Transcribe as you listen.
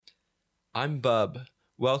I'm Bub.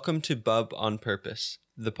 Welcome to Bub on Purpose,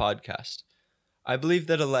 the podcast. I believe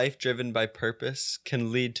that a life driven by purpose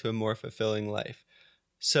can lead to a more fulfilling life.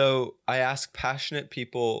 So I ask passionate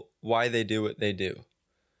people why they do what they do.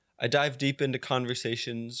 I dive deep into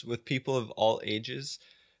conversations with people of all ages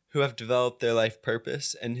who have developed their life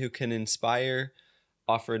purpose and who can inspire,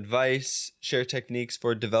 offer advice, share techniques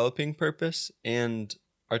for developing purpose, and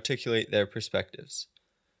articulate their perspectives.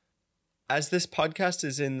 As this podcast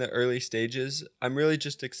is in the early stages, I'm really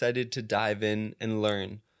just excited to dive in and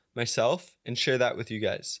learn myself and share that with you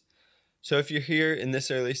guys. So if you're here in this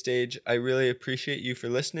early stage, I really appreciate you for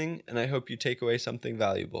listening, and I hope you take away something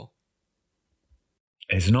valuable.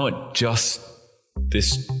 It's not just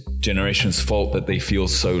this generation's fault that they feel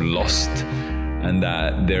so lost and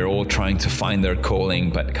that they're all trying to find their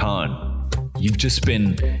calling but can't. You've just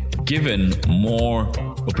been given more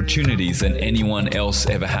opportunities than anyone else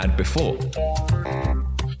ever had before.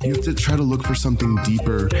 You have to try to look for something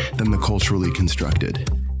deeper than the culturally constructed.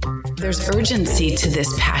 There's urgency to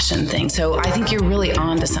this passion thing, so I think you're really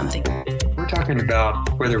on to something. We're talking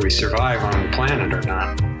about whether we survive on the planet or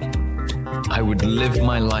not. I would live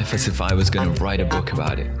my life as if I was going to write a book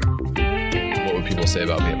about it. What would people say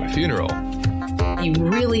about me at my funeral? You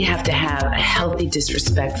really have to have a healthy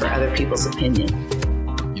disrespect for other people's opinion.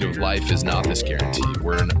 Life is not this guarantee.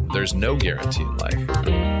 There's no guarantee in life.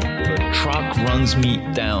 If a truck runs me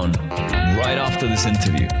down right after this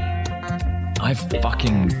interview, I've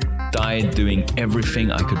fucking died doing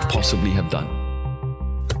everything I could possibly have done.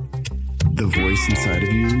 The voice inside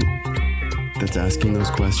of you that's asking those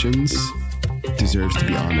questions deserves to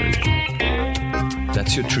be honored.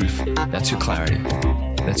 That's your truth. That's your clarity.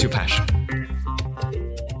 That's your passion.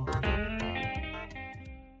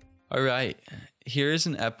 All right. Here is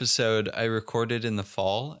an episode I recorded in the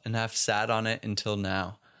fall and have sat on it until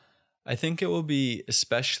now. I think it will be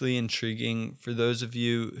especially intriguing for those of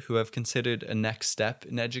you who have considered a next step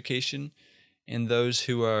in education and those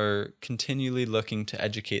who are continually looking to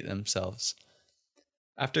educate themselves.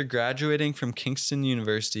 After graduating from Kingston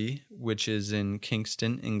University, which is in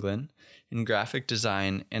Kingston, England, in graphic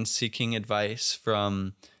design and seeking advice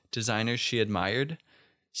from designers she admired,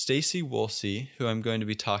 Stacey Woolsey, who I'm going to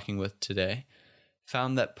be talking with today,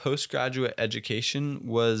 found that postgraduate education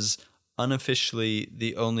was unofficially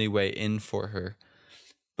the only way in for her.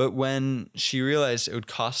 But when she realized it would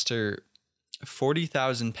cost her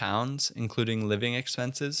 £40,000, including living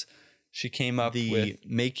expenses, she came up with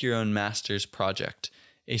Make Your Own Masters project,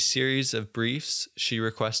 a series of briefs she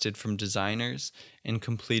requested from designers and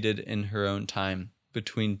completed in her own time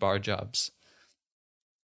between bar jobs.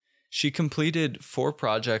 She completed 4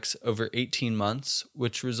 projects over 18 months,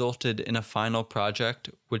 which resulted in a final project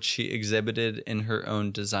which she exhibited in her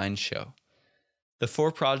own design show. The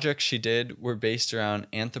 4 projects she did were based around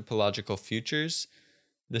anthropological futures,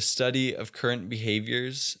 the study of current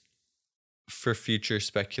behaviors for future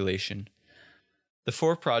speculation. The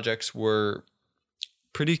 4 projects were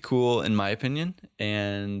pretty cool in my opinion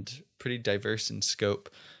and pretty diverse in scope.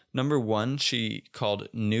 Number 1, she called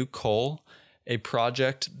New Coal, a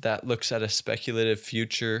project that looks at a speculative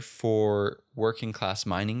future for working class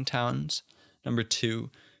mining towns. Number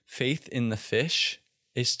 2, Faith in the Fish,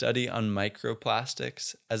 a study on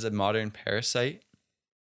microplastics as a modern parasite.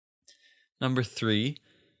 Number 3,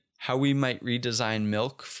 how we might redesign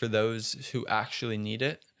milk for those who actually need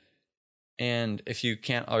it. And if you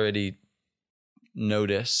can't already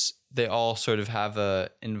notice, they all sort of have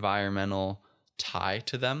a environmental tie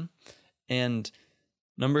to them. And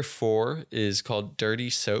Number 4 is called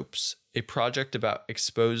Dirty Soaps, a project about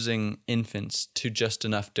exposing infants to just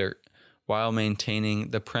enough dirt while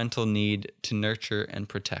maintaining the parental need to nurture and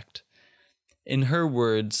protect. In her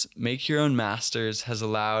words, Make Your Own Masters has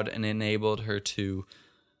allowed and enabled her to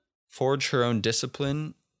forge her own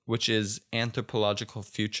discipline, which is anthropological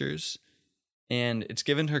futures, and it's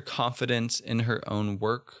given her confidence in her own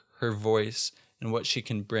work, her voice, and what she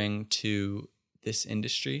can bring to this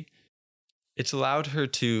industry. It's allowed her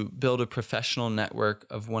to build a professional network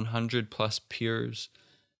of 100 plus peers,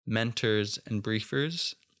 mentors, and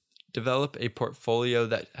briefers, develop a portfolio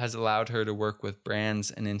that has allowed her to work with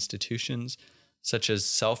brands and institutions such as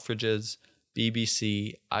Selfridges,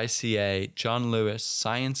 BBC, ICA, John Lewis,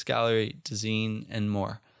 Science Gallery, Dezeen, and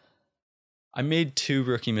more. I made 2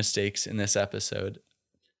 rookie mistakes in this episode.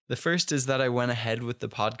 The first is that I went ahead with the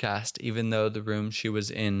podcast even though the room she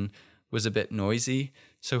was in was a bit noisy,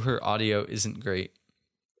 so her audio isn't great.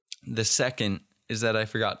 The second is that I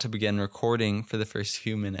forgot to begin recording for the first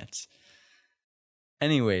few minutes.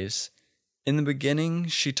 Anyways, in the beginning,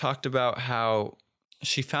 she talked about how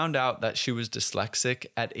she found out that she was dyslexic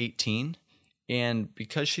at 18 And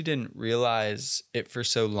because she didn't realize it for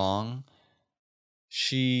so long,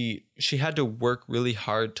 she had to work really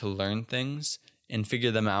hard to learn things and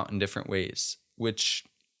figure them out in different ways, which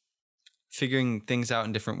figuring things out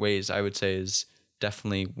in different ways, I would say, is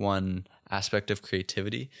definitely one aspect of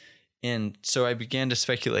creativity. And so I began to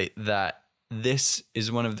speculate that this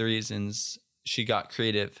is one of the reasons she got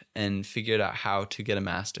creative and figured out how to get a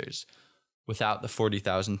master's without the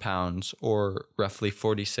 £40,000 or roughly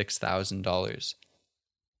 $46,000.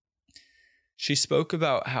 She spoke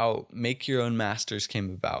about how Make Your Own Masters came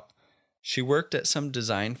about. She worked at some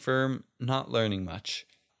design firm, not learning much,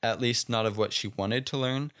 at least not of what she wanted to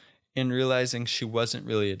learn, and realizing she wasn't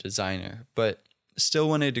really a designer, but still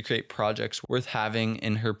wanted to create projects worth having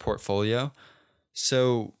in her portfolio.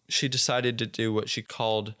 So she decided to do what she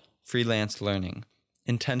called freelance learning,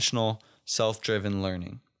 intentional, self-driven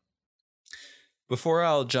learning. Before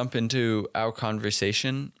I'll jump into our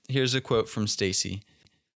conversation, here's a quote from Stacy.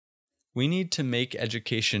 "We need to make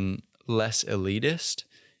education less elitist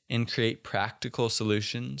and create practical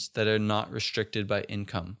solutions that are not restricted by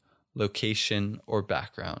income, location, or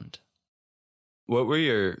background." What were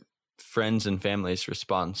your friends and family's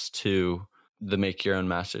response to the Make Your Own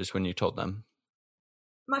Masters when you told them?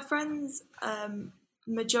 My friends,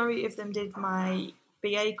 majority of them did my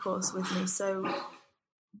BA course with me, so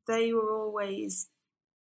they were always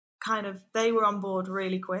they were on board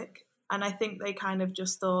really quick, and I think they kind of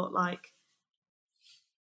just thought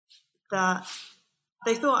that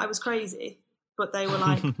they thought I was crazy, but they were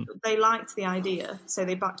they liked the idea, so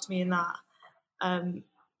they backed me in that.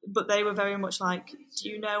 But they were very much like, do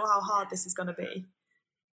you know how hard this is going to be?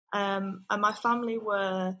 And my family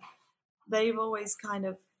they've always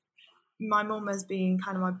my mum has been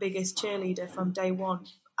kind of my biggest cheerleader from day one,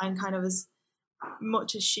 and kind of as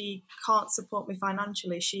much as she can't support me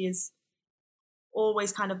financially, she has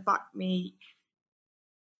always kind of backed me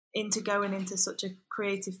into going into such a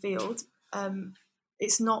creative field.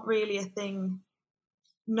 It's not really a thing.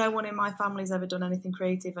 No one in my family's ever done anything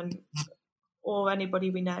creative, or anybody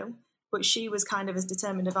we know, but she was kind of as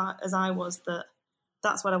determined as I was that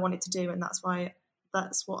that's what I wanted to do, and that's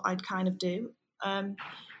what I'd kind of do.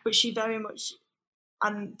 But she very much,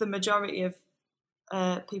 and the majority of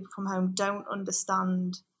people from home don't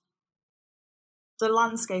understand the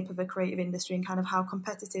landscape of the creative industry and kind of how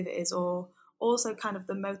competitive it is, or also kind of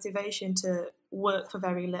the motivation to work for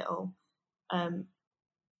very little,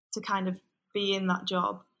 to kind of be in that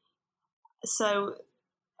job. So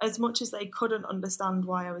as much as they couldn't understand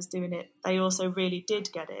why I was doing it, they also really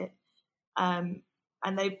did get it. And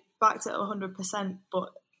they backed it 100%,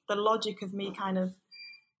 but the logic of me kind of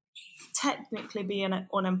technically being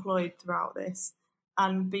unemployed throughout this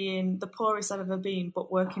and being the poorest I've ever been,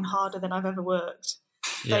 but working harder than I've ever worked,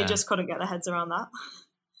 they just couldn't get their heads around that.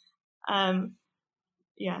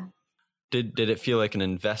 Yeah. Did it feel like an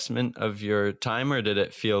investment of your time, or did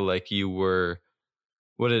it feel like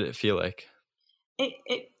what did it feel like?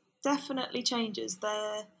 It definitely changes.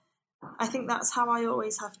 I think that's how I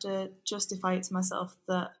always have to justify it to myself,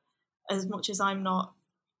 that as much as I'm not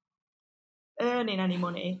earning any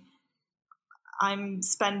money, I'm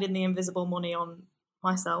spending the invisible money on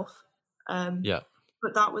myself.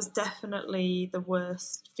 But that was definitely the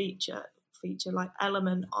worst feature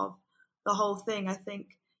element of the whole thing. I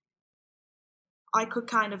think I could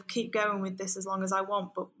kind of keep going with this as long as I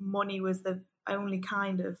want, but money was the only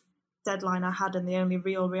kind of deadline I had and the only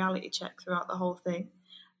real reality check throughout the whole thing.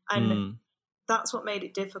 And that's what made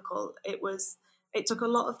it difficult. It took a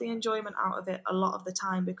lot of the enjoyment out of it a lot of the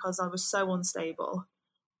time, because I was so unstable,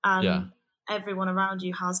 and everyone around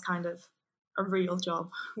you has kind of a real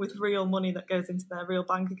job with real money that goes into their real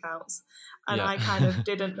bank accounts. And I kind of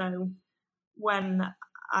didn't know when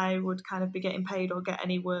I would kind of be getting paid or get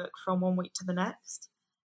any work from one week to the next.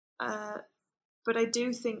 But I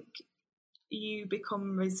do think you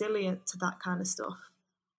become resilient to that kind of stuff.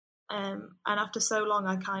 And after so long,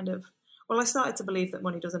 I started to believe that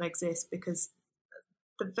money doesn't exist, because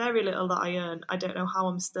the very little that I earn, I don't know how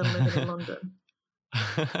I'm still living in London.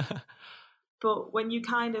 But when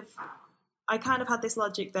I kind of had this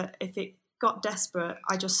logic that if it got desperate,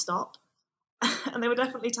 I just stop. And there were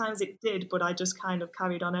definitely times it did, but I just kind of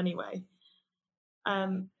carried on anyway.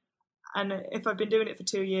 And if I've been doing it for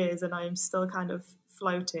 2 years and I'm still kind of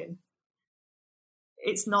floating,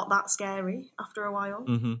 it's not that scary after a while.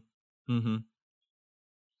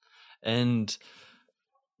 And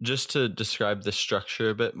just to describe the structure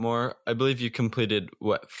a bit more, I believe you completed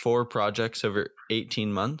 4 projects over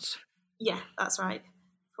 18 months? Yeah, that's right.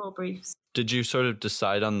 4 briefs. Did you sort of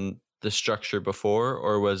decide on the structure before,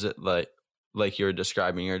 or was it like you were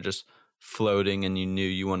describing, you're just floating and you knew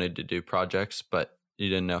you wanted to do projects, but you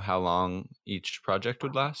didn't know how long each project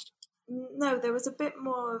would last? No, there was a bit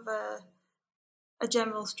more of a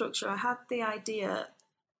general structure. I had the idea.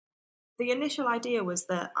 The initial idea was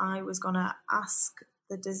that I was going to ask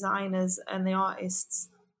the designers and the artists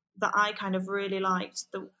that I kind of really liked,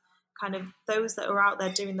 the kind of those that were out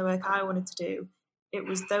there doing the work I wanted to do. It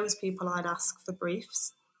was those people I'd ask for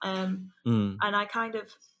briefs. And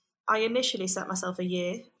I initially set myself a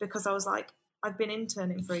year because I was like, I've been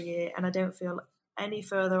interning for a year and I don't feel any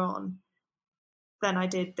further on than I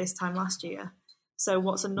did this time last year. So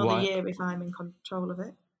what's another year if I'm in control of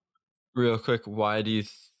it? Real quick, why do you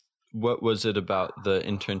what was it about the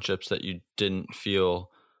internships that you didn't feel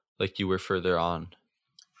like you were further on?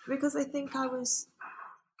 Because I think I was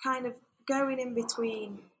kind of going in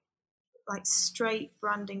between like straight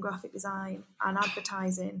branding, graphic design and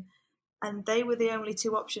advertising, and they were the only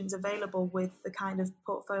two options available with the kind of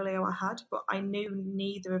portfolio I had, but I knew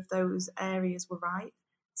neither of those areas were right.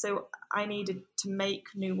 So I needed to make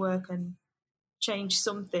new work and change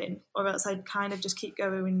something, or else I'd kind of just keep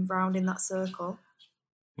going round in that circle.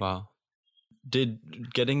 Wow.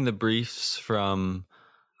 Did getting the briefs from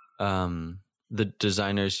the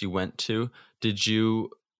designers you went to, did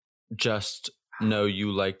you just know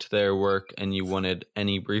you liked their work and you wanted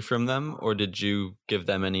any brief from them, or did you give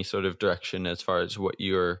them any sort of direction as far as what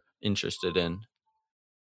you're interested in?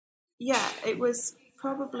 Yeah, it was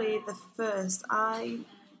probably the first. I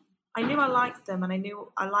knew I liked them and I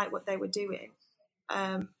knew I liked what they were doing,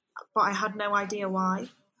 but I had no idea why.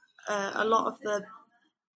 A lot of the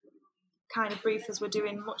kind of briefers were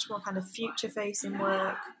doing much more kind of future-facing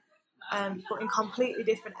work, but in completely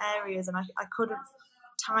different areas, and I couldn't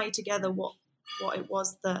tie together what it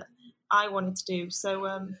was that I wanted to do. So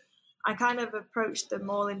I kind of approached them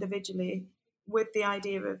all individually with the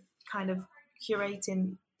idea of kind of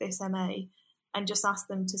curating this MA and just asked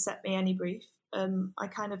them to set me any brief. I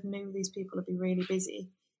kind of knew these people would be really busy.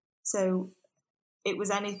 So it was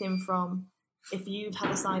anything from, if you've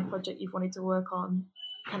had a side project you've wanted to work on,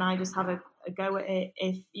 can I just have a go at it?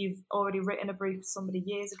 If you've already written a brief for somebody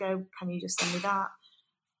years ago, can you just send me that?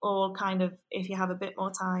 Or kind of, if you have a bit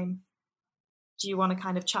more time, do you want to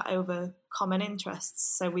kind of chat over common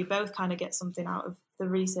interests? So we both kind of get something out of the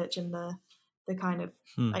research and the kind of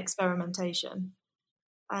experimentation.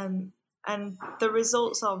 And the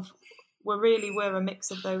results were a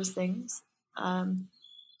mix of those things.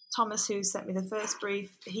 Thomas, who sent me the first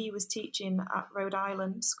brief, he was teaching at Rhode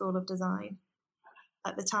Island School of Design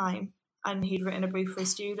at the time, and he'd written a brief for a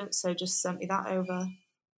student, so just sent me that over.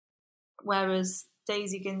 Whereas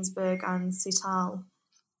Daisy Ginsberg and Sital,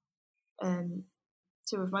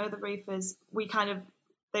 two of my other briefers,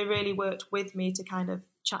 they really worked with me to kind of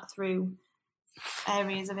chat through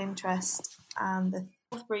areas of interest. And the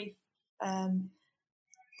fourth brief,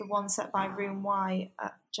 the one set by Room Y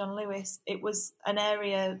at John Lewis, it was an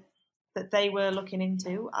area that they were looking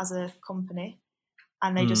into as a company,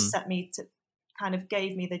 and they just set me to kind of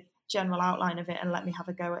gave me the general outline of it and let me have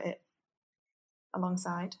a go at it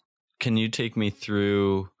alongside. Can you take me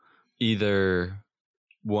through either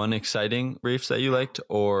one exciting briefs that you liked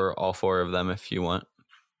or all four of them if you want?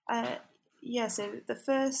 Yeah, so the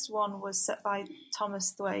first one was set by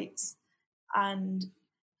Thomas Thwaites, and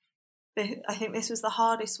I think this was the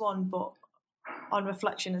hardest one, but on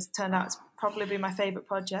reflection has turned out to probably be my favourite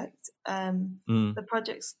project. The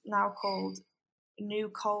project's now called New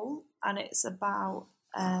Coal, and it's about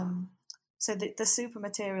the super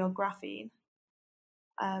material graphene.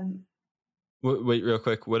 Wait, real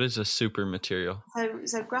quick, what is a super material?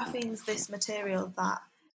 So graphene's this material that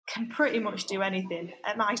can pretty much do anything.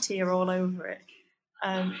 MIT are all over it.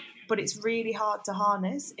 But it's really hard to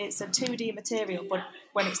harness. It's a 2D material, but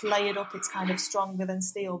when it's layered up, it's kind of stronger than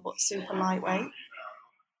steel, but super lightweight.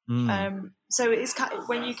 So it's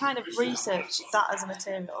when you kind of research that as a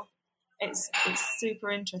material, it's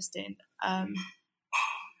super interesting.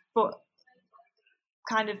 But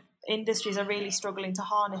kind of industries are really struggling to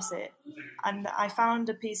harness it. And I found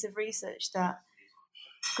a piece of research that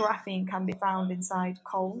graphene can be found inside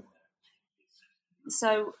coal.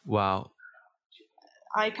 So wow.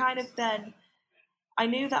 I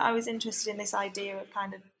knew that I was interested in this idea of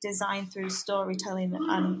kind of design through storytelling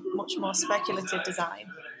and much more speculative design.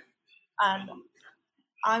 And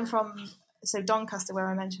I'm from, Doncaster, where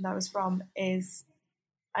I mentioned I was from, is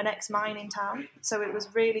an ex-mining town. So it was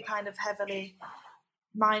really kind of heavily,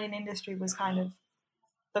 mining industry was kind of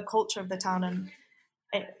the culture of the town, and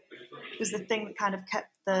it was the thing that kind of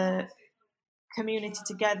kept the community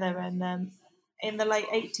together. And in the late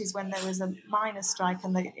 80s, when there was a miners' strike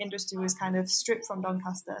and the industry was kind of stripped from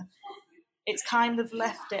Doncaster, it's kind of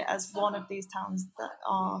left it as one of these towns that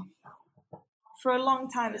are, for a long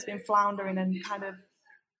time, has been floundering and kind of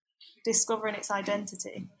discovering its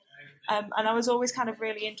identity. And I was always kind of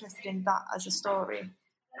really interested in that as a story.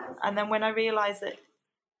 And then when I realised that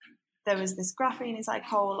there was this graphene inside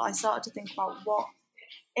coal, I started to think about what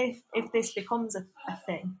if this becomes a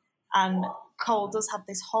thing and coal does have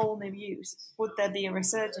this whole new use, would there be a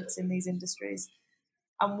resurgence in these industries?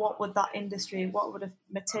 And what would that industry, what would a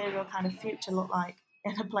material kind of future look like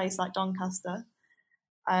in a place like Doncaster?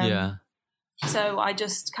 So I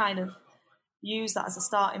just kind of used that as a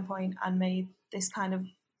starting point and made this kind of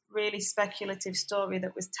really speculative story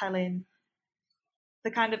that was telling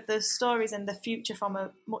the kind of the stories in the future from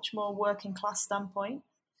a much more working class standpoint.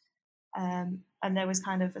 And there was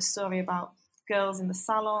kind of a story about girls in the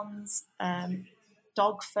salons,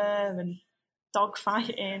 dog fur and dog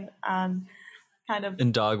fighting and kind of...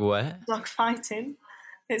 And dog what? Dog fighting.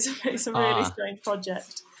 It's a really strange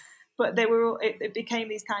project. But they were it became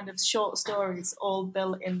these kind of short stories all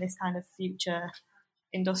built in this kind of future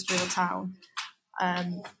industrial town.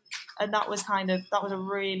 And that was a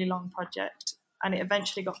really long project. And it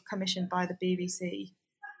eventually got commissioned by the BBC,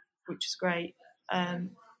 which was great.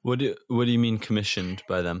 What do you mean commissioned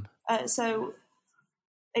by them? So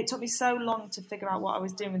it took me so long to figure out what I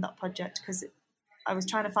was doing with that project because I was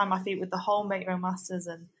trying to find my feet with the whole Make Your Own Masters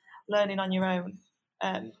and learning on your own.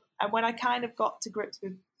 And when I kind of got to grips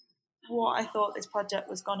with what I thought this project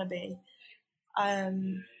was going to be,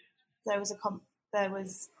 there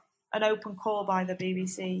was an open call by the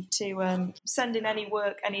BBC to send in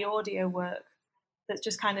any audio work that's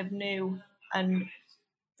just kind of new and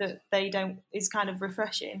that is kind of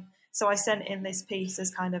refreshing. So I sent in this piece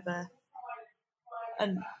as kind of a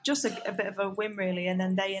bit of a whim really, and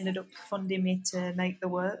then they ended up funding me to make the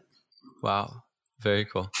work. Wow, very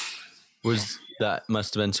cool. That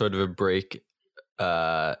must have been sort of a break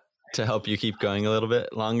to help you keep going a little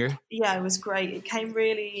bit longer? Yeah, it was great. It came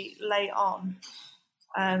really late on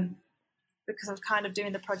because I was kind of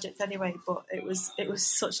doing the project anyway, but it was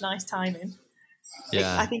such nice timing.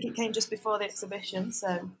 Yeah. I think it came just before the exhibition,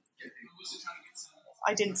 so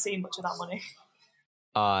I didn't see much of that money.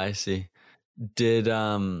 I see. Did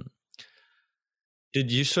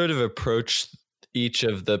you sort of approach each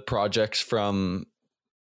of the projects from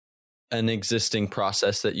an existing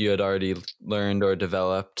process that you had already learned or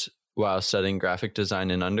developed while studying graphic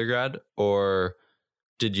design in undergrad, or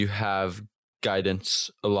did you have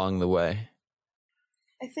guidance along the way?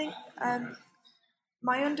 I think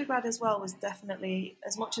my undergrad as well was definitely,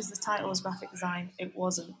 as much as the title was graphic design, it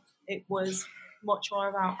wasn't. It was much more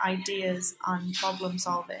about ideas and problem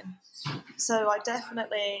solving. So I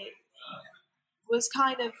definitely was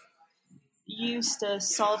kind of used to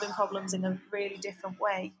solving problems in a really different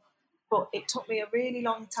way. But it took me a really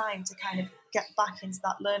long time to kind of get back into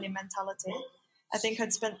that learning mentality. I think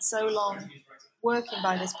I'd spent so long working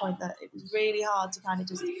by this point that it was really hard to kind of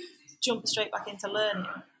just jump straight back into learning.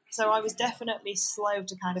 So I was definitely slow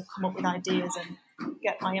to kind of come up with ideas and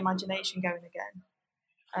get my imagination going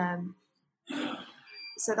again.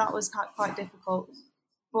 So that was quite difficult.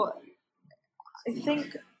 But I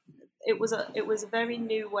think it was a very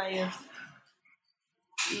new way of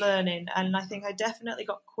learning, and I think I definitely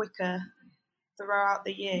got quicker throughout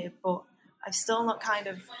the year, but I've still not kind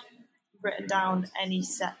of written down any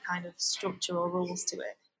set kind of structure or rules to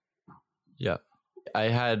it. Yeah. I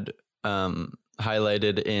had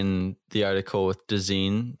highlighted in the article with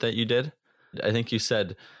Dezeen that you did, I think you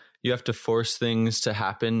said you have to force things to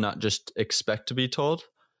happen, not just expect to be told.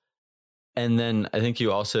 And then I think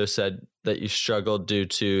you also said that you struggled due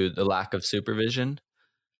to the lack of supervision.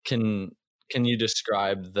 Can you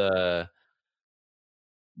describe the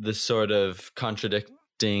sort of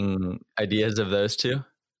contradicting ideas of those two?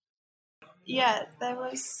 Yeah, there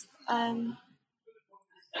was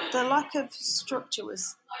the lack of structure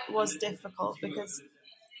was difficult because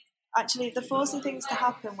actually the forcing things to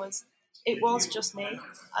happen it was just me.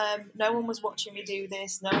 No one was watching me do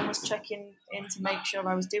this. No one was checking in to make sure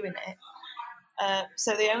I was doing it.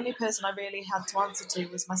 So the only person I really had to answer to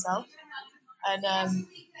was myself. And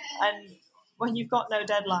when you've got no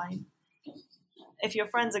deadline, if your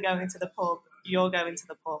friends are going to the pub, you're going to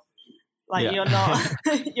the pub.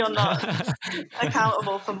 You're not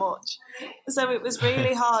accountable for much. So it was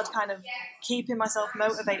really hard kind of keeping myself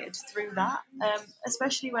motivated through that,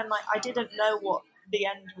 especially when I didn't know what the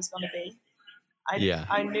end was going to be.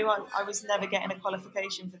 I knew I was never getting a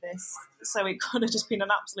qualification for this, so it could have just been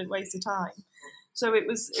an absolute waste of time. So it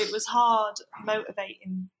was hard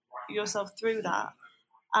motivating yourself through that.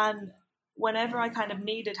 And whenever I kind of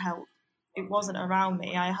needed help, it wasn't around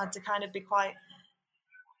me. I had to kind of be quite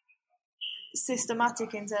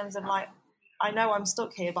systematic in terms of like, I know I'm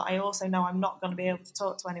stuck here, but I also know I'm not going to be able to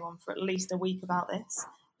talk to anyone for at least a week about this,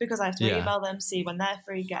 because I have to email them, see when they're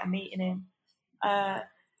free, get a meeting in.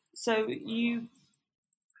 So you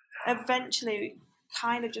eventually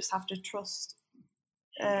kind of just have to trust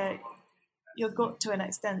your gut to an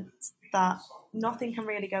extent that nothing can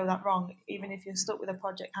really go that wrong, even if you're stuck with a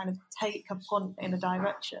project, kind of take a punt in a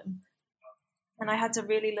direction. And I had to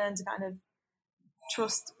really learn to kind of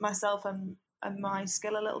trust myself and my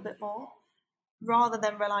skill a little bit more, rather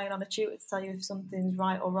than relying on a tutor to tell you if something's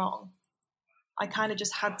right or wrong. I kind of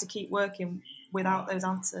just had to keep working without those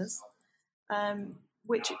answers,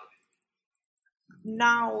 which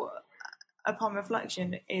now, upon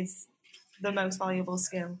reflection, is the most valuable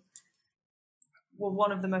skill. Well,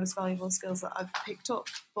 one of the most valuable skills that I've picked up.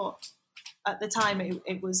 But at the time,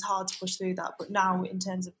 it was hard to push through that. But now, in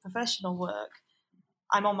terms of professional work,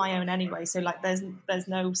 I'm on my own anyway. So, like, there's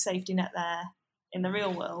no safety net there in the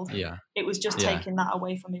real world. Yeah. It was just taking that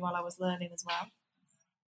away from me while I was learning as well.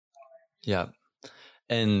 Yeah.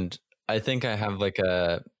 And I think I have like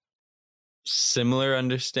a similar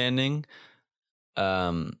understanding,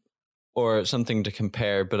 or something to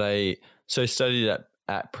compare. But I studied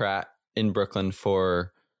at Pratt in Brooklyn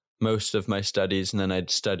for most of my studies, and then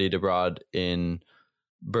I'd studied abroad in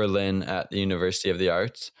Berlin at the University of the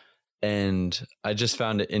Arts. And I just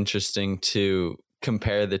found it interesting to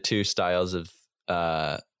compare the two styles of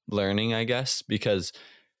learning, I guess,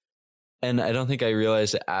 and I don't think I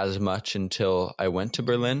realized it as much until I went to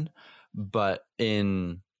Berlin, but at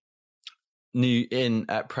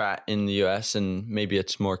Pratt in the US, and maybe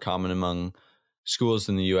it's more common among schools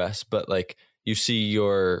in the US, but like you see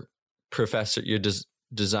your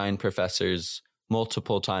design professors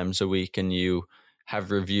multiple times a week, and you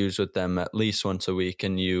have reviews with them at least once a week,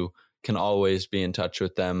 and you can always be in touch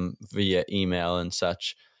with them via email and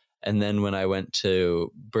such. And then when I went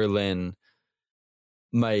to Berlin,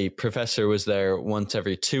 my professor was there once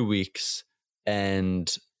every 2 weeks,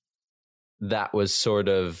 and that was sort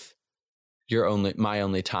of my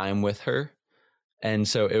only time with her. And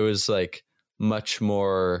so it was like much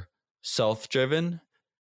more self-driven.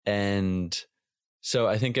 And so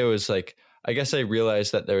I think it was like, I guess I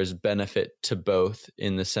realized that there was benefit to both,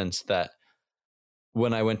 in the sense that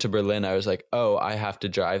when I went to Berlin, I was like, oh, I have to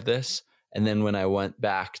drive this. And then when I went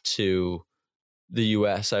back to the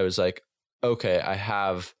US, I was like, okay, I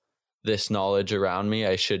have this knowledge around me.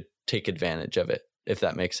 I should take advantage of it, if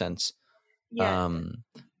that makes sense. Yeah.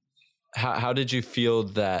 How did you feel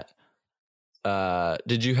that?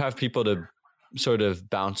 Did you have people to sort of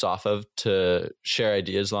bounce off of, to share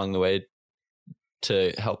ideas along the way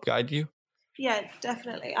to help guide you? Yeah,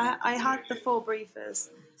 definitely. I had the 4 briefers,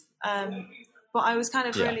 but I was kind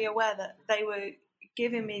of really aware that they were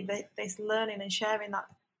giving me this learning and sharing that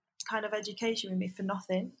kind of education with me for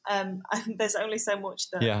nothing. And there's only so much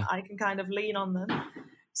that I can kind of lean on them.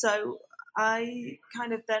 So I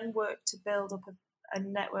kind of then worked to build up a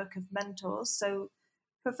network of mentors, so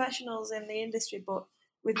professionals in the industry, but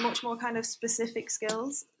with much more kind of specific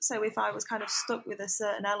skills. So if I was kind of stuck with a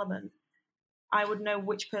certain element, I would know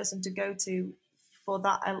which person to go to for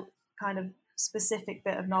that kind of specific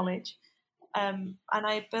bit of knowledge. And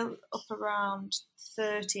I built up around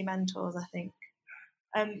 30 mentors, I think.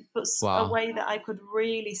 But a way that I could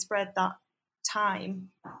really spread that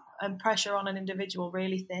time and pressure on an individual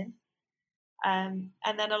really thin. And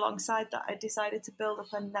then alongside that, I decided to build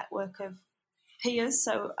up a network of peers.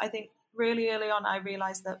 So I think really early on, I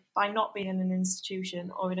realized that by not being in an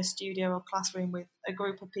institution or in a studio or classroom with a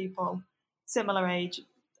group of people similar age,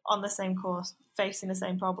 on the same course, facing the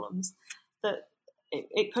same problems, that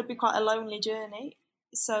it could be quite a lonely journey.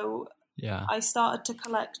 So I started to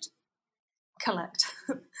collect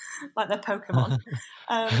like they're Pokemon,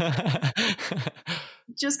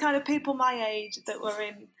 just kind of people my age that were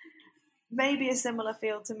in maybe a similar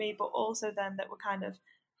field to me, but also then that were kind of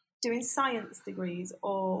doing science degrees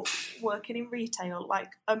or working in retail,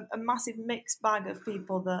 like a massive mixed bag of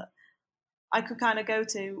people that I could kind of go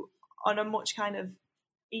to on a much kind of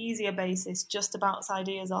easier basis, just to bounce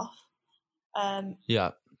ideas off.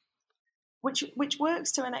 Which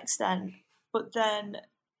works to an extent, but then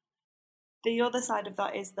the other side of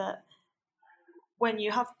that is that when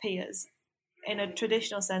you have peers, in a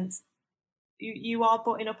traditional sense, you are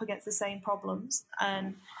butting up against the same problems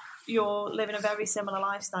and you're living a very similar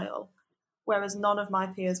lifestyle, whereas none of my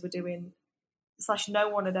peers were doing, / no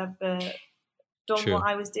one had ever done what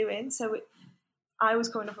I was doing. So I was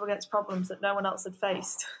coming up against problems that no one else had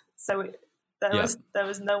faced. So there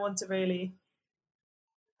was no one to really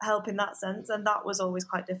help in that sense, and that was always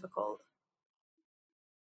quite difficult.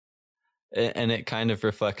 And it kind of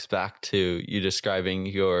reflects back to you describing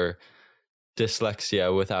your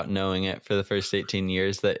dyslexia without knowing it for the first 18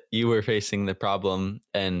 years, that you were facing the problem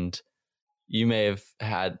and you may have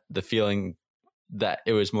had the feeling that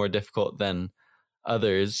it was more difficult than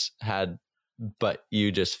others had, but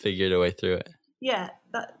you just figured a way through it. Yeah,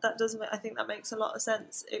 that does. I think that makes a lot of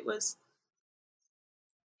sense. It was,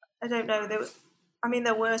 I don't know. There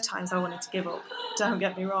were times I wanted to give up. Don't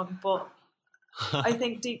get me wrong, but I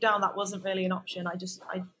think deep down that wasn't really an option. I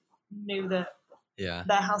knew that there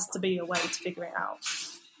has to be a way to figure it out.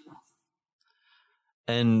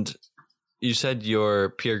 And you said your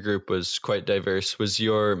peer group was quite diverse. Was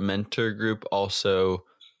your mentor group also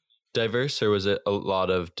diverse, or was it a lot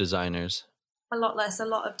of designers? A lot less, a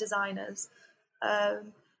lot of designers.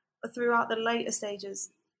 Throughout the later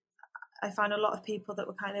stages, I found a lot of people that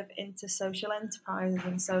were kind of into social enterprise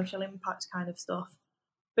and social impact kind of stuff,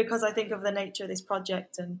 because I think of the nature of this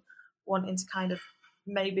project and wanting to kind of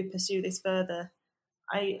maybe pursue this further.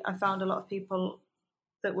 I found a lot of people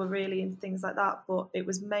that were really into things like that, but it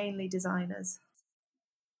was mainly designers.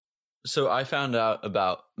 So I found out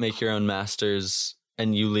about Make Your Own Masters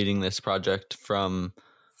and you leading this project from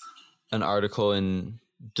an article in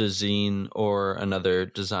Dezeen or another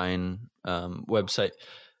design website.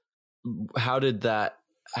 How did that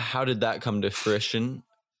come to fruition,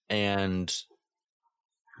 and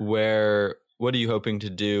what are you hoping to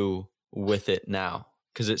do with it now?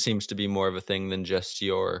 Because it seems to be more of a thing than just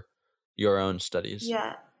your own studies.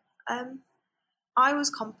 Yeah. I was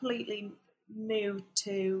completely new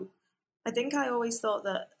to, I think I always thought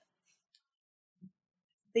that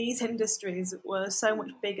these industries were so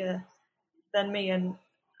much bigger than me, and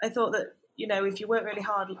I thought that, if you work really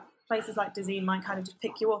hard, places like Dezeen might kind of just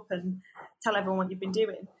pick you up and tell everyone what you've been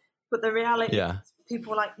doing. But the reality is people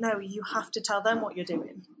were like, no, you have to tell them what you're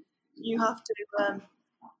doing. You have to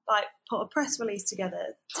put a press release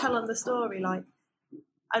together, tell them the story.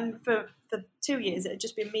 And for 2 years, it had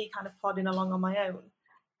just been me kind of plodding along on my own.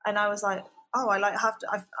 And I was like, oh,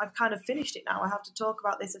 I've kind of finished it now. I have to talk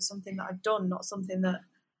about this as something that I've done, not something that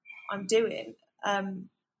I'm doing.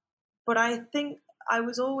 But I think I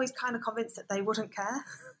was always kind of convinced that they wouldn't care.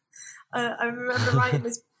 I remember writing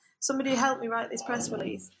this, somebody helped me write this press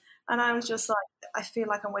release, and I was just like, I feel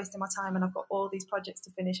like I'm wasting my time and I've got all these projects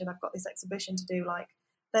to finish and I've got this exhibition to do.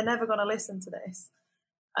 They're never going to listen to this.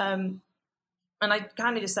 And I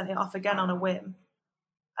kind of just sent it off again on a whim.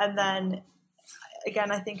 And then,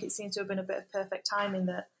 again, I think it seems to have been a bit of perfect timing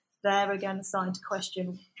that they're again starting to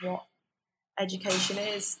question what education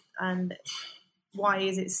is and why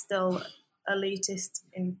is it still elitist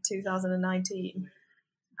in 2019.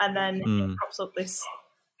 And then it pops up this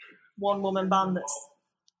one-woman band that's,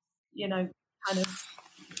 kind of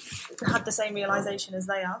had the same realization as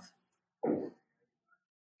they have.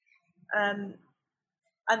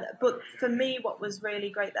 But for me, what was really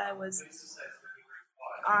great there was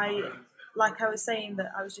I was saying,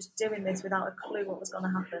 that I was just doing this without a clue what was going to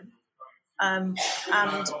happen. And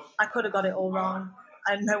I could have got it all wrong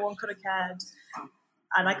and no one could have cared.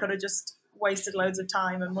 And I could have just wasted loads of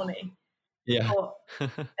time and money. Yeah. But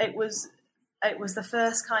it was the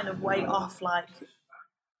first kind of weight off,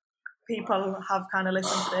 people have kind of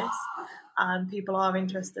listened to this and people are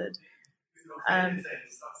interested. And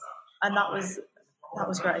that was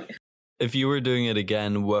great. If you were doing it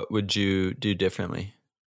again, what would you do differently?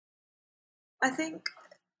 I think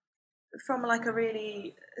from a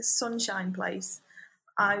really sunshine place,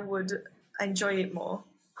 I would enjoy it more.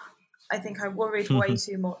 I think I worried way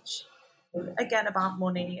too much, again, about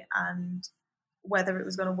money and whether it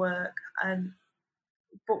was going to work.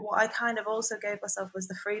 But what I kind of also gave myself was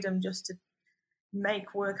the freedom just to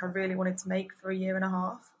make work I really wanted to make for a year and a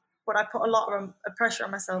half. But I put a lot of pressure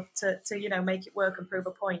on myself to make it work and prove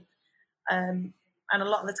a point. And a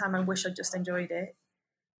lot of the time I wish I'd just enjoyed it.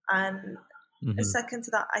 And second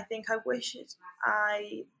to that, I think I wish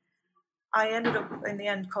I ended up in the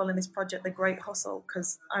end calling this project The Great Hustle,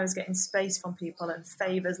 because I was getting space from people and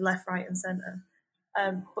favours left, right and centre.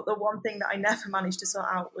 But the one thing that I never managed to sort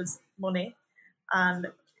out was money and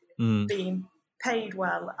being paid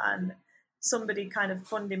well and somebody kind of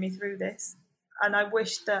funding me through this. And I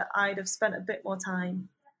wish that I'd have spent a bit more time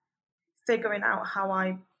figuring out how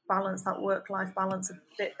I balance that work-life balance a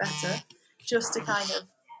bit better, just to kind of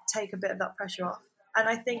take a bit of that pressure off. And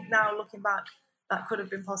I think now, looking back, that could have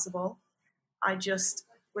been possible. I just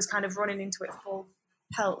was kind of running into it full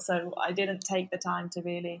pelt, so I didn't take the time to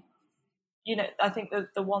really, I think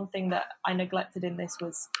the one thing that I neglected in this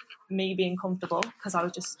was me being comfortable, because I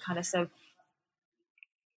was just kind of so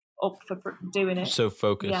up for doing it. So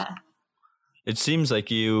focused. Yeah. It seems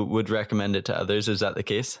like you would recommend it to others. Is that the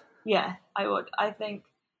case? Yeah, I would. I think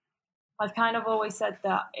I've kind of always said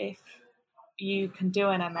that if you can do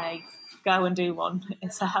an MA, go and do one.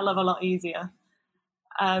 It's a hell of a lot easier.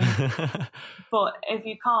 But if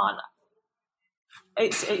you can't,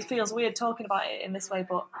 it feels weird talking about it in this way,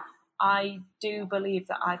 but I do believe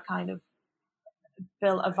that I've kind of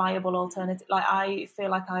built a viable alternative. Like, I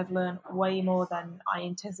feel like I've learned way more than I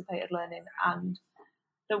anticipated learning, and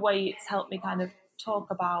the way it's helped me kind of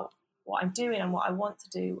talk about what I'm doing and what I want to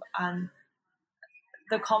do, and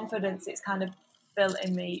the confidence it's kind of built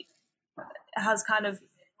in me has kind of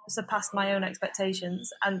surpassed my own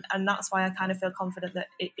expectations, and that's why I kind of feel confident that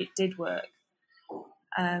it did work.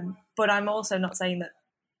 But I'm also not saying that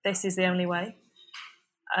this is the only way.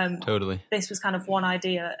 Totally. This was kind of one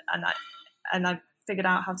idea, and I figured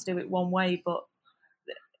out how to do it one way, but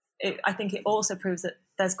I think it also proves that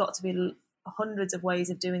there's got to be hundreds of ways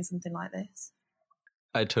of doing something like this.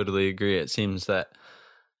 I totally agree. It seems that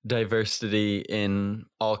diversity in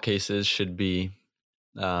all cases should be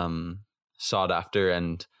sought after,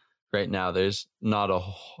 and right now there's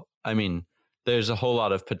there's a whole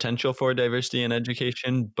lot of potential for diversity in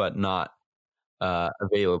education, but not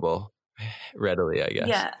available readily, I guess.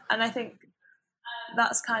 Yeah, and I think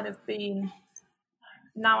that's kind of been,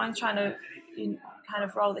 now I'm trying to kind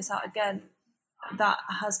of roll this out again, that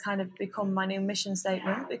has kind of become my new mission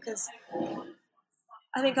statement, because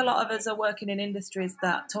I think a lot of us are working in industries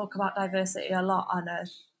that talk about diversity a lot and are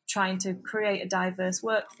trying to create a diverse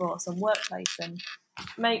workforce and workplace and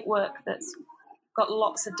make work that's got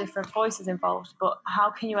lots of different voices involved. But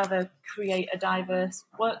how can you ever create a diverse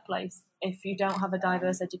workplace if you don't have a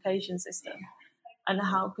diverse education system? And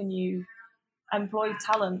how can you employ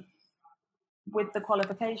talent with the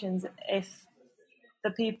qualifications if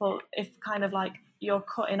kind of like you're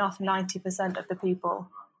cutting off 90% of the people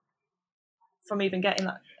from even getting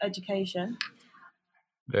that education?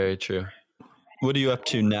 Very true. What are you up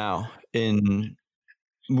to now?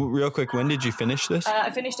 Real quick, when did you finish this?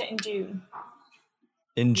 I finished it in June.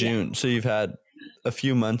 In June. Yeah. So you've had a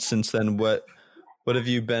few months since then. What have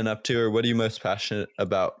you been up to, or what are you most passionate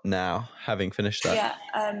about now, having finished that? Yeah,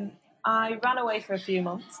 I ran away for a few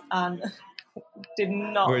months and did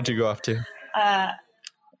not. Where'd you go off to?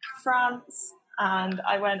 France, and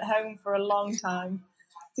I went home for a long time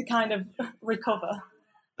to kind of recover.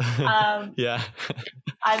 Yeah.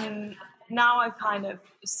 And now I've kind of,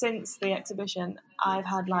 since the exhibition, I've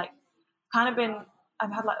had like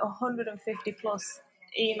 150 plus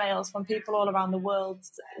emails from people all around the world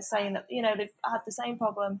saying that, they've had the same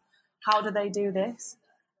problem. How do they do this?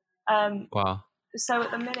 Wow. So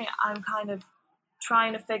at the minute, I'm kind of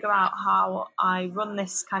trying to figure out how I run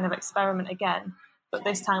this kind of experiment again, but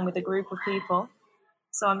this time with a group of people.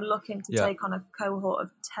 So I'm looking to take on a cohort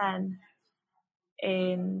of 10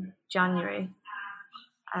 in January.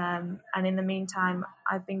 And in the meantime,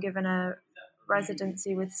 I've been given a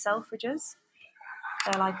residency with Selfridges.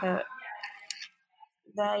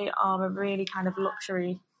 They are a really kind of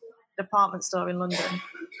luxury department store in London.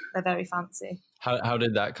 They're very fancy. How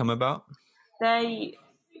did that come about? They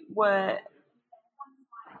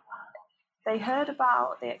heard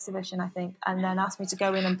about the exhibition, I think, and then asked me to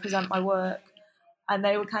go in and present my work. And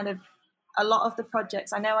they were kind of, a lot of the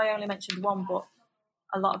projects, I know I only mentioned one, but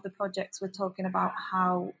a lot of the projects were talking about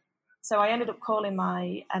how, so I ended up calling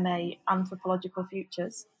my MA Anthropological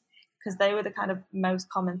Futures, because they were the kind of most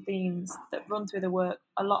common themes that run through the work.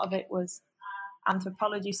 A lot of it was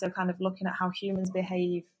anthropology, so kind of looking at how humans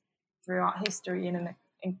behave throughout history in a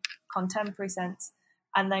contemporary sense,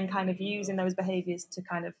 and then kind of using those behaviours to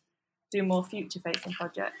kind of do more future-facing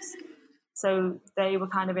projects. So they were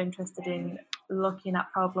kind of interested in looking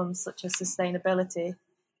at problems such as sustainability,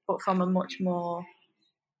 but from a much more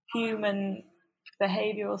human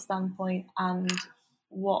behavioural standpoint, and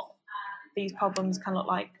what these problems can look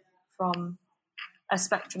like from a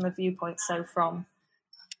spectrum of viewpoints. So from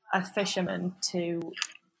a fisherman to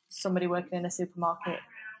somebody working in a supermarket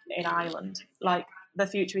in Ireland. Like, the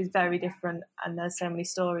future is very different, and there's so many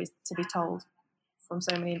stories to be told from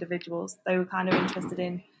so many individuals. They were kind of interested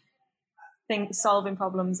in solving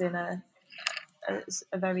problems in a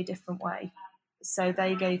very different way. So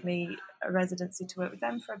they gave me a residency to work with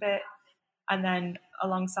them for a bit. And then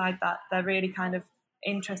alongside that, they're really kind of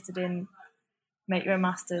interested in Make Your Own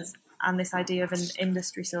Masters and this idea of an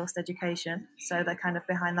industry-sourced education. So they're kind of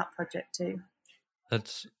behind that project too.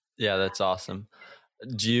 That's awesome.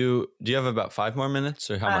 Do you have about 5 more minutes,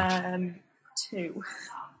 or how much? 2.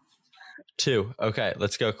 2. Okay,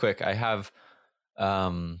 let's go quick. I have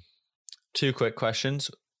 2 quick questions.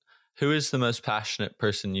 Who is the most passionate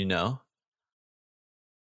person you know?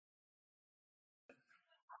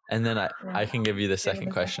 And then I can give you the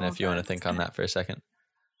second question if you want to think on that for a second.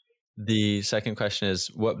 The second question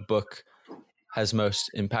is, what book has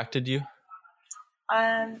most impacted you?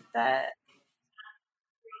 I'll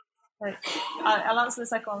answer the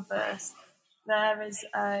second one first. There's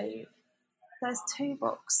two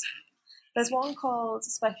books. There's one called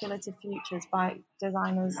Speculative Futures by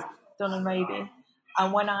designers Dunn and Raby.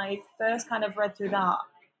 And when I first kind of read through that,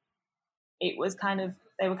 it was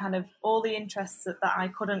they were all the interests that I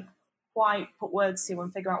couldn't quite put words to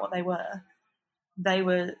and figure out what they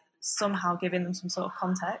were somehow giving them some sort of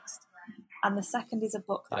context. And the second is a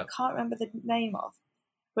book that I can't remember the name of,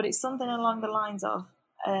 but it's something along the lines of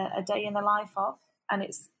A Day in the Life of, and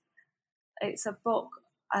it's a book,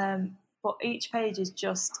 but each page is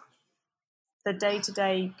just the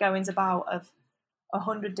day-to-day goings about of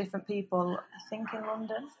 100 different people, I think in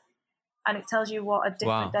London, and it tells you what a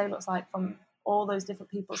different day looks like from all those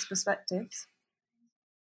different people's perspectives.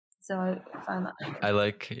 So I found that. I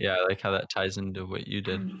like how that ties into what you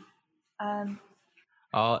did.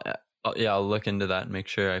 I'll look into that and make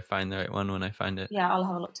sure I find the right one when I find it. Yeah, I'll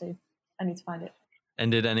have a look too. I need to find it.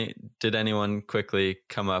 And did anyone quickly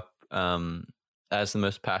come up as the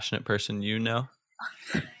most passionate person you know?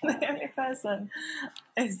 The only person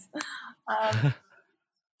is, but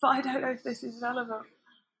I don't know if this is relevant.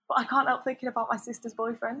 But I can't help thinking about my sister's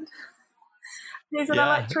boyfriend. He's an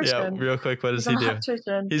electrician. Yeah, real quick, what does he do?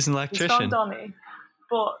 He's an electrician. He's from Donny.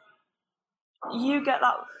 But you get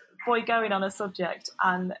that boy going on a subject,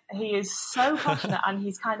 and he is so passionate, and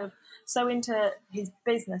he's kind of so into his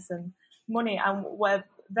business and money, and we're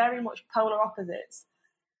very much polar opposites.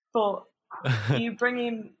 But you bring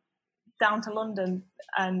him down to London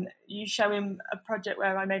and you show him a project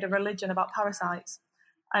where I made a religion about parasites,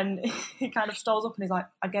 and he kind of stalls up and he's like,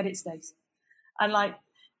 I get it, Stace. And like,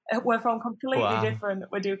 we're from completely different,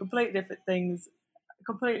 we do completely different things,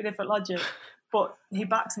 completely different logic, but he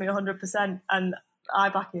backs me 100% and I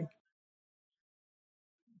back him.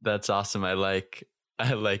 That's awesome. I like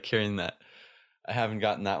hearing that. I haven't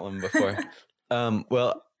gotten that one before.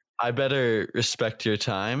 Well, I better respect your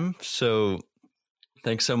time. So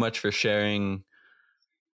thanks so much for sharing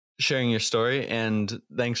your story, and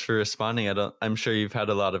thanks for responding. I'm sure you've had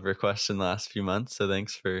a lot of requests in the last few months, so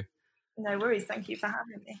thanks for... No worries. Thank you for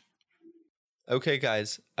having me. Okay,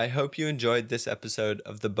 guys, I hope you enjoyed this episode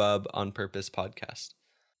of the Bub on Purpose podcast.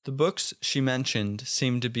 The books she mentioned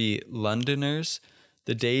seem to be Londoners,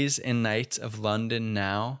 The Days and Nights of London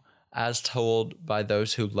Now, as told by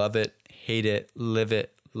those who love it, hate it, live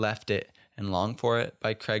it, left it, and long for it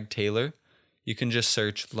by Craig Taylor. You can just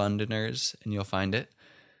search Londoners and you'll find it.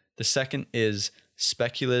 The second is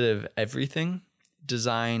Speculative Everything,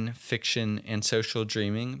 Design, Fiction, and Social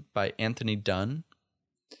Dreaming by Anthony Dunn.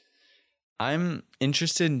 I'm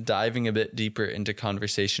interested in diving a bit deeper into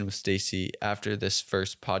conversation with Stacey after this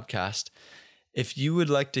first podcast. If you would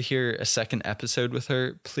like to hear a second episode with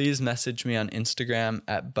her, please message me on Instagram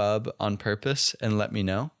at @BubOnPurpose and let me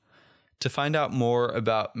know. To find out more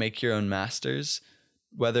about Make Your Own Masters,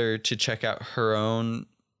 whether to check out her own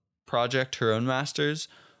project, her own masters,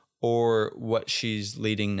 or what she's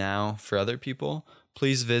leading now for other people,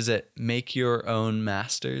 please visit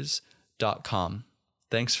makeyourownmasters.com.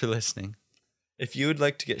 Thanks for listening. If you would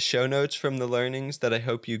like to get show notes from the learnings that I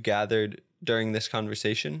hope you gathered during this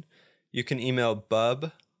conversation, you can email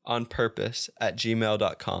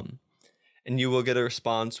bubonpurpose@gmail.com, and you will get a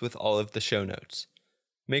response with all of the show notes.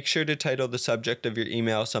 Make sure to title the subject of your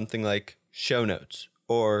email something like show notes,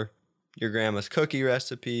 or your grandma's cookie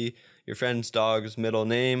recipe, your friend's dog's middle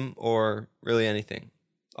name, or really anything.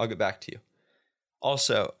 I'll get back to you.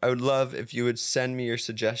 Also, I would love if you would send me your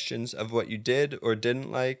suggestions of what you did or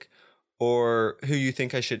didn't like, or who you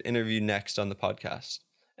think I should interview next on the podcast.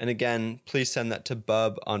 And again, please send that to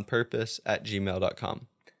bubonpurpose@gmail.com.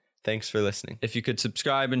 Thanks for listening. If you could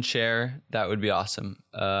subscribe and share, that would be awesome.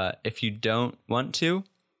 If you don't want to,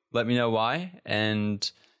 let me know why,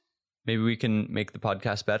 and maybe we can make the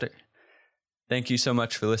podcast better. Thank you so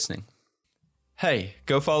much for listening. Hey,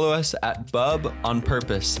 go follow us at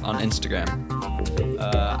 @BubOnPurpose on Instagram.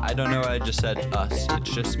 I don't know why I just said us.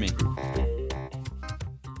 It's just me.